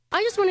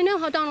just want to know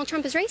how Donald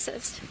Trump is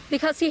racist,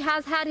 because he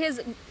has had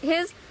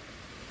his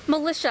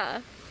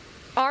militia,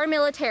 our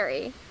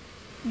military,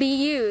 be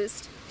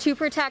used to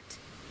protect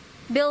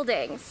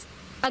buildings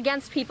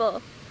against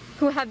people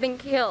who have been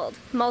killed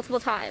multiple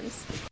times.